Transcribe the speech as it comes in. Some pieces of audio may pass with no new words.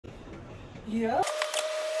Yeah.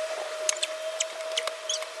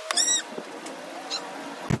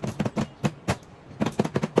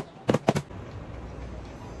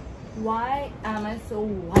 Why am I so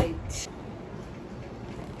white?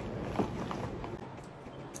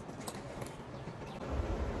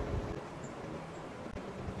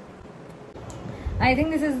 I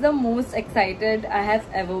think this is the most excited I have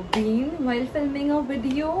ever been while filming a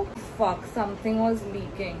video. Fuck, something was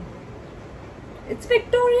leaking. It's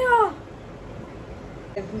Victoria!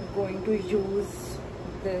 I'm going to use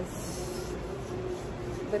this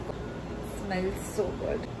because it smells so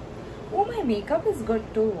good. Oh, my makeup is good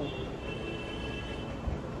too.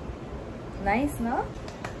 Nice, na?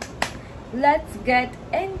 Let's get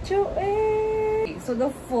into it. So the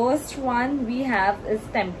first one we have is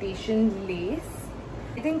Temptation Lace.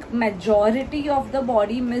 I think majority of the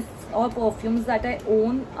body mists or perfumes that I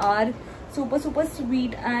own are super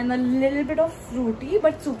sweet and a little bit of fruity,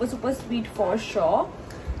 but super sweet for sure.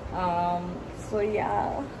 So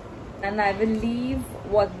yeah, and I will leave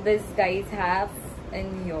what these guys have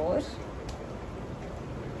in here.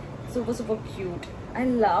 Super cute. I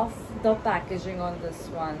love the packaging on this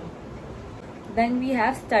one. Then we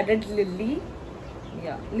have Studded Lily.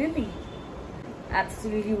 Yeah, Lily.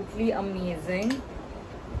 Absolutely amazing.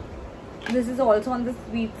 This is also on the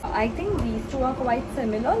sweet. I think these two are quite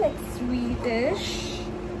similar, like sweetish.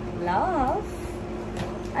 Love.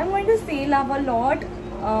 I'm going to say love a lot.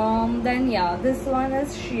 Then yeah, this one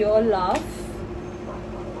is Sheer Love.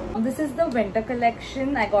 This is the winter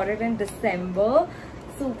collection. I got it in December.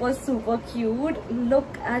 Super cute.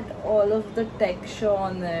 Look at all of the texture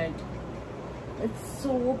on it. It's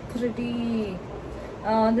so pretty.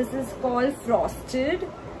 This is called Frosted.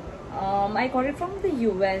 I got it from the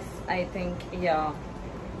US, I think. Yeah,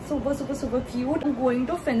 super cute. I'm going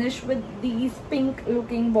to finish with these pink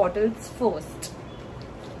looking bottles first.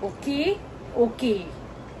 Okay.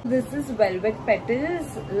 This is Velvet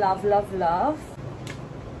Petals. Love.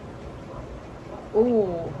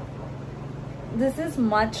 Oh, this is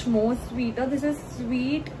much more sweeter. This is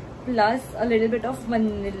sweet plus a little bit of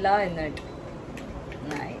vanilla in it.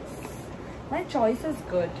 Nice. My choice is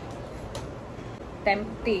good.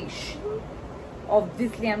 Temptation.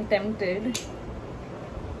 Obviously I'm tempted.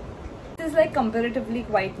 This is like comparatively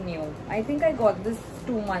quite new. I think I got this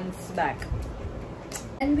 2 months back.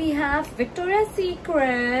 And we have Victoria's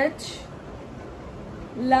Secret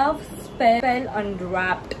Love Spell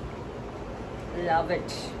Unwrapped. Love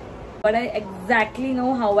it. But I exactly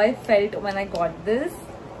know how I felt when I got this.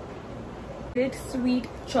 It's Sweet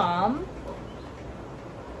Charm.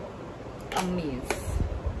 Amazing.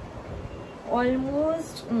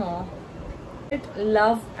 Almost no.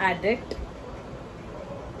 Love Addict.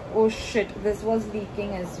 Oh shit, this was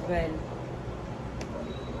leaking as well.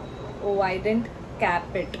 Oh, I didn't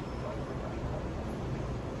cap it.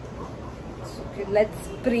 Okay, let's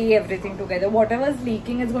spray everything together. Whatever's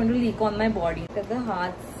leaking is going to leak on my body. Look at the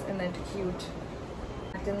hearts in it, cute.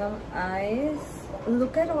 Platinum eyes.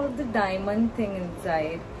 Look at all of the diamond thing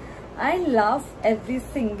inside. I love every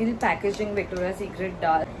single packaging Victoria's Secret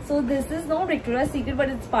does. So this is not Victoria's Secret, but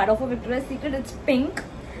it's part of a Victoria's Secret. It's pink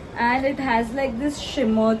and it has like this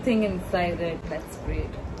shimmer thing inside it. Let's spray it.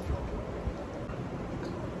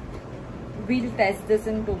 We'll test this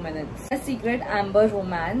in 2 minutes. A Secret Amber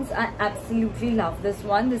Romance. I absolutely love this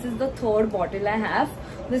one. This is the 3rd bottle I have.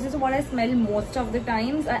 This is what I smell most of the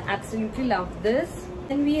times. I absolutely love this.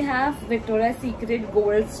 Then we have Victoria's Secret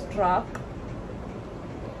Gold Struck.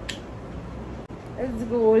 It's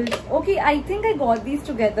gold. Okay, I think I got these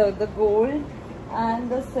together. The gold and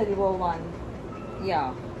the silver one.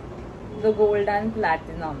 Yeah. The gold and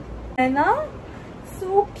platinum. Anna?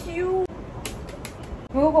 So cute.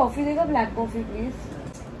 Oh, coffee, take a black coffee, please.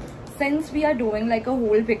 Since we are doing like a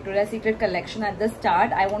whole Victoria's Secret collection at the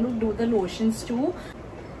start, I want to do the lotions too.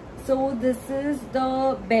 So this is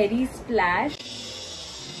the Berry Splash.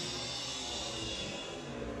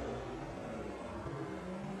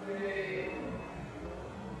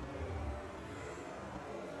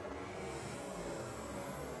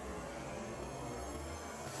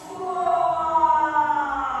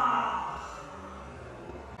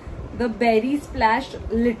 The Berry Splash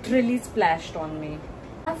literally splashed on me.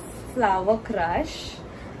 Flower Crush.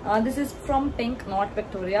 This is from Pink, not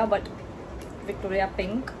Victoria, but Victoria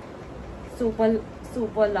Pink.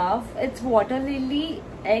 Super love. It's Water Lily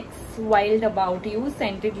X Wild About You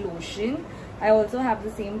scented lotion. I also have the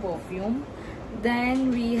same perfume. Then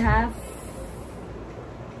we have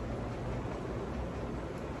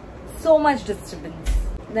so much disturbance.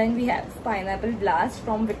 Then we have Pineapple Blast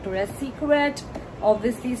from Victoria's Secret.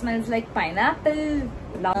 Obviously smells like pineapple.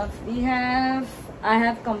 We have I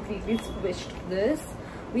have completely squished this.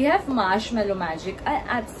 We have Marshmallow Magic. I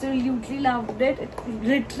absolutely loved it. It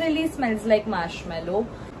literally smells like marshmallow.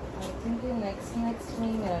 I think the next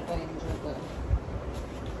me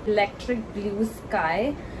Electric Blue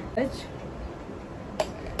Sky, which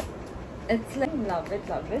it's like love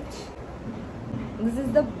it. This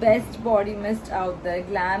is the best body mist out there.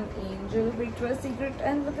 Glam Angel, Victoria's Secret,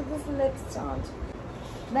 and look at this lip chart.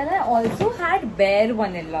 Then I also had Bare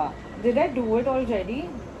Vanilla. Did I do it already?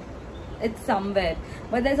 It's somewhere.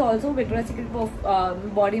 But there's also Victoria's Secret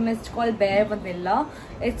body mist called Bare Vanilla.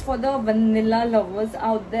 It's for the vanilla lovers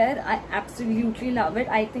out there. I absolutely love it.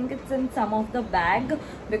 I think it's in some of the bag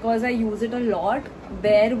because I use it a lot.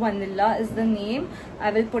 Bare Vanilla is the name.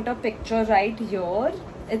 I will put a picture right here.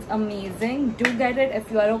 It's amazing. Do get it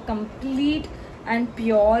if you are a complete and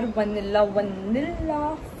pure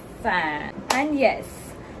vanilla fan. And yes,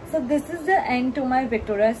 so this is the end to my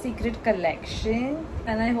Victoria's Secret collection,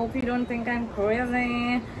 and I hope you don't think I'm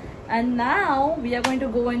crazy. And now we are going to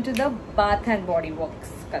go into the Bath and Body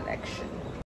Works collection.